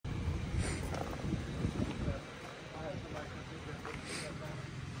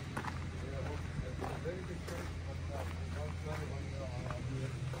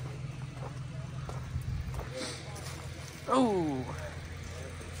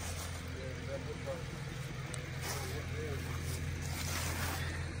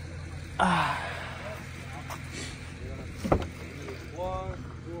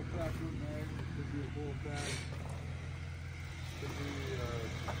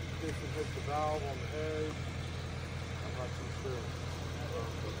the valve on the edge. I'm not too sure.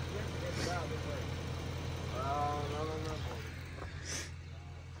 I don't remember.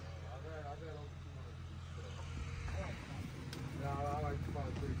 I like to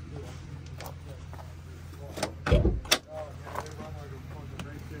find pretty cool.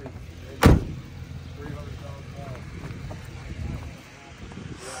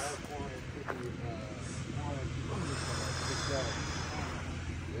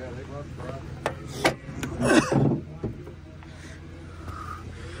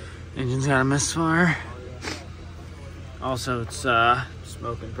 Engine's got a misfire. Also, it's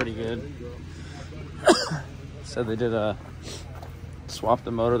smoking pretty good. So they did swap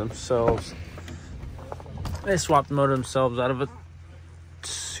the motor themselves. They swapped the motor themselves out of a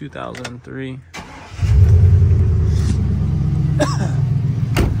 2003.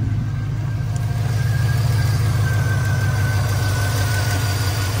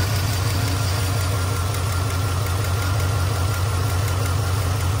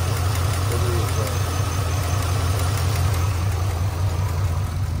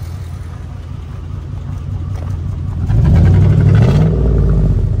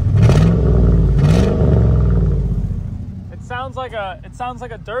 It sounds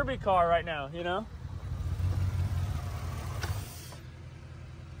like a derby car right now, you know?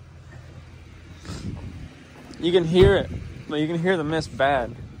 You can hear it. You can hear the mist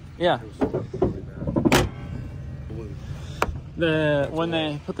bad. Yeah. When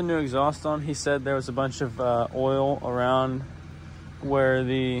they put the new exhaust on, he said there was a bunch of oil around where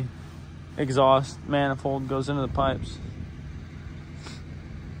the exhaust manifold goes into the pipes.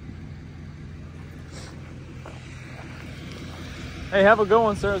 Hey, have a good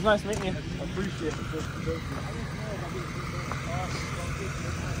one, sir. It was nice meeting you. I appreciate it.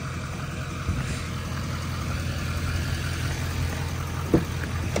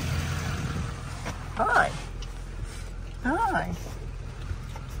 Hi. Hi.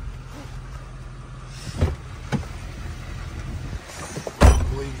 I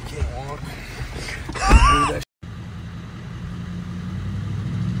believe you can't walk. Do that.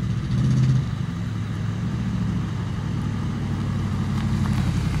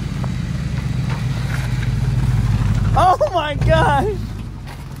 Oh my gosh!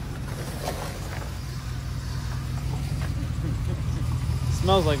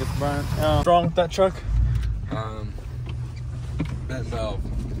 Smells like it's burnt. What's wrong with that truck? Bent valve,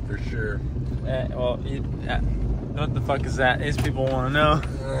 for sure. What the fuck is that? These people want to know.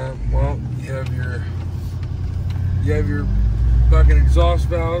 Well, you have your fucking exhaust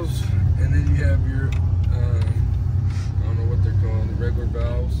valves, and then you have your I don't know what they're called, the regular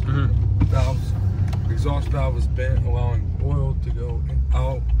valves. Valves. Exhaust valve is bent, allowing oil to go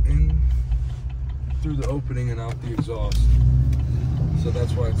out through the opening and out the exhaust. So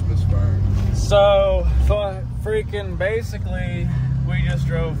that's why it's misfiring. So freaking basically, we just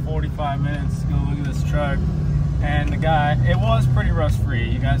drove 45 minutes to go look at this truck, and the guy, it was pretty rust free,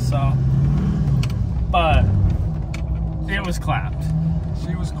 you guys saw, but it was clapped.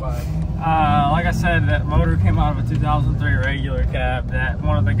 She was clapped. Like I said, that motor came out of a 2003 regular cab. That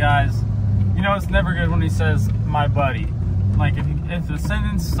one of the guys, you know, it's never good when he says my buddy. Like if the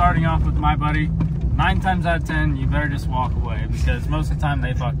sentence starting off with my buddy, 9 times out of 10 you better just walk away, because most of the time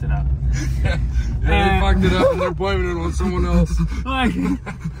they fucked it up. They fucked it up and they're blaming it on someone else. Like, you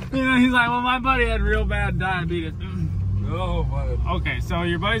know, he's like, well, my buddy had real bad diabetes. Oh, my. Okay, so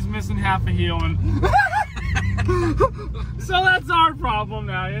your buddy's missing half a heel, and so that's our problem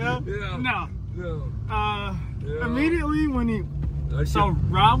now, you know? Yeah. No. Yeah. Immediately when he, so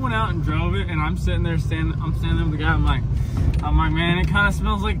Rob went out and drove it, and I'm standing there with the guy. I'm like, man, it kind of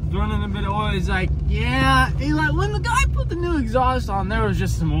smells like running a bit of oil. He's like, yeah. He's like, when the guy put the new exhaust on, there was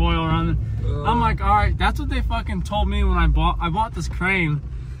just some oil around it. I'm like, all right, that's what they fucking told me when I bought this crane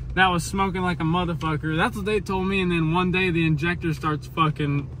that was smoking like a motherfucker. That's what they told me, and then one day the injector starts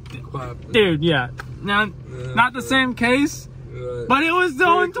fucking, dude, yeah. Now, not the same case, but it was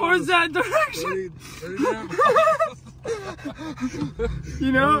going towards that direction.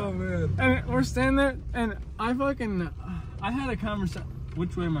 You know? Oh, man. And we're standing there, and I had a conversation.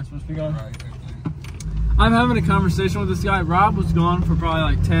 Which way am I supposed to be going? Right. I'm having a conversation with this guy. Rob was gone for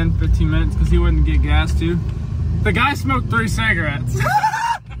probably like 10, 15 minutes because he wouldn't get gas too. The guy smoked 3 cigarettes.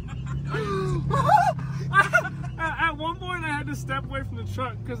 At one point I had to step away from the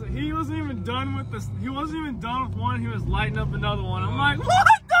truck because he wasn't even done with this. He wasn't even done with one. He was lighting up another one. I'm like, what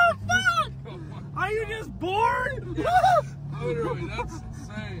the fuck? Are you just bored? Literally, that's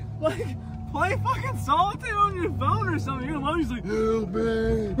insane. Like, play fucking solitaire on your phone or something. You're alone. He's like, oh,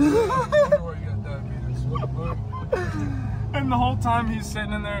 man. and the whole time he's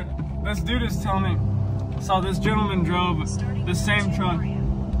sitting in there, this dude is telling me, so this gentleman drove the same truck.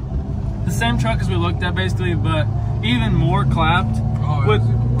 The same truck as we looked at basically, but even more clapped with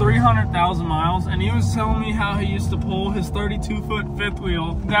 300,000 miles. And he was telling me how he used to pull his 32-foot fifth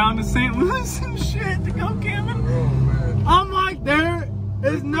wheel down to St. Louis and shit to go camping. Oh, man. I'm like, there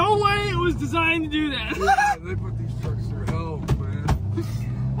is no way it was designed to do that. Yeah, they put these trucks through hell, man. This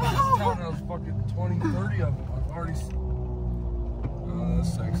town has fucking 20, 30 of them. I've already seen. Oh,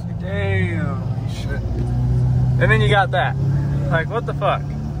 that's sexy. Damn. Holy shit. And then you got that. Like, what the fuck?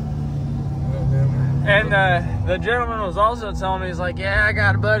 And the gentleman was also telling me, he's like, yeah, I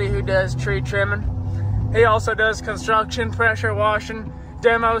got a buddy who does tree trimming. He also does construction, pressure washing,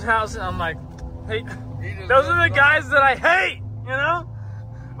 demos, houses. I'm like, hey, those are the guys that I hate, you know?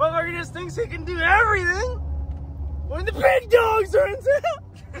 Motherfucker just thinks he can do everything when the big dogs are in town.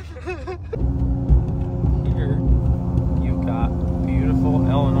 Here, you've got beautiful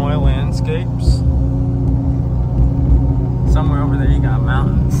Illinois landscapes. Somewhere over there you got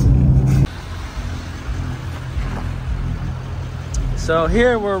mountains. So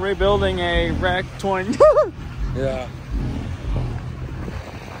here we're rebuilding a wrecked 20. Yeah.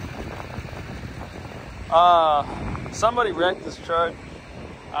 Somebody wrecked this truck.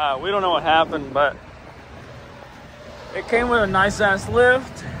 We don't know what happened, but it came with a nice ass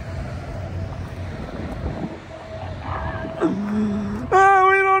lift. We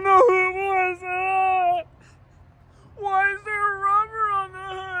don't know who it was. Why is there rubber on the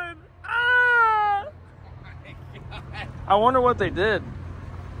hood? I wonder what they did.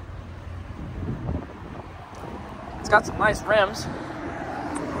 It's got some nice rims.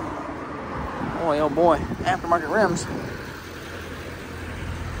 Boy, oh boy, aftermarket rims.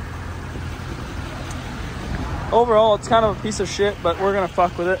 Overall, it's kind of a piece of shit, but we're gonna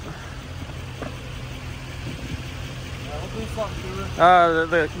fuck with it.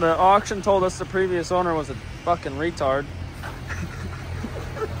 The auction told us the previous owner was a fucking retard.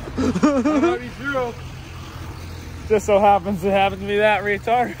 That might be true. Just so happens it happened to be that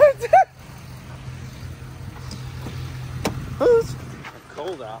retard. It's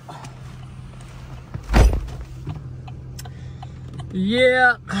cold out.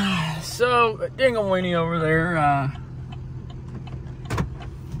 Yeah, so Dingle Weenie over there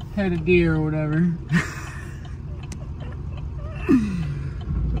had a deer or whatever.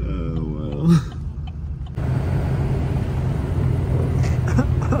 Oh well.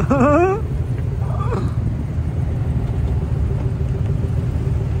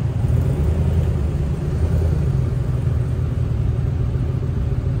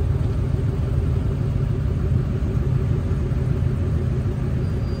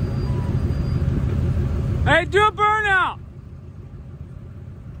 Hey, do a burnout!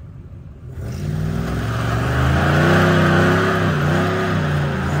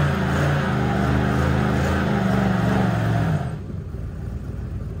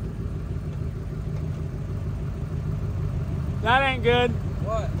 That ain't good.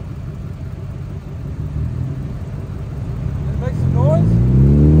 What? Did it make some noise?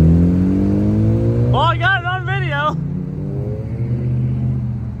 Well, I got it on video.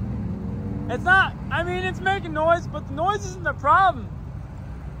 It's not, I mean, it's making noise, but the noise isn't the problem.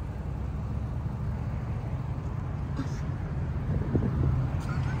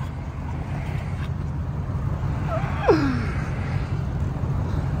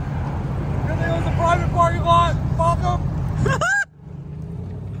 Good thing it was a private parking lot. Fuck 'em.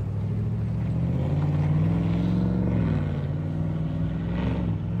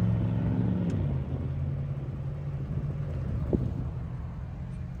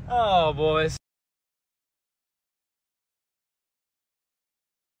 Oh, boys.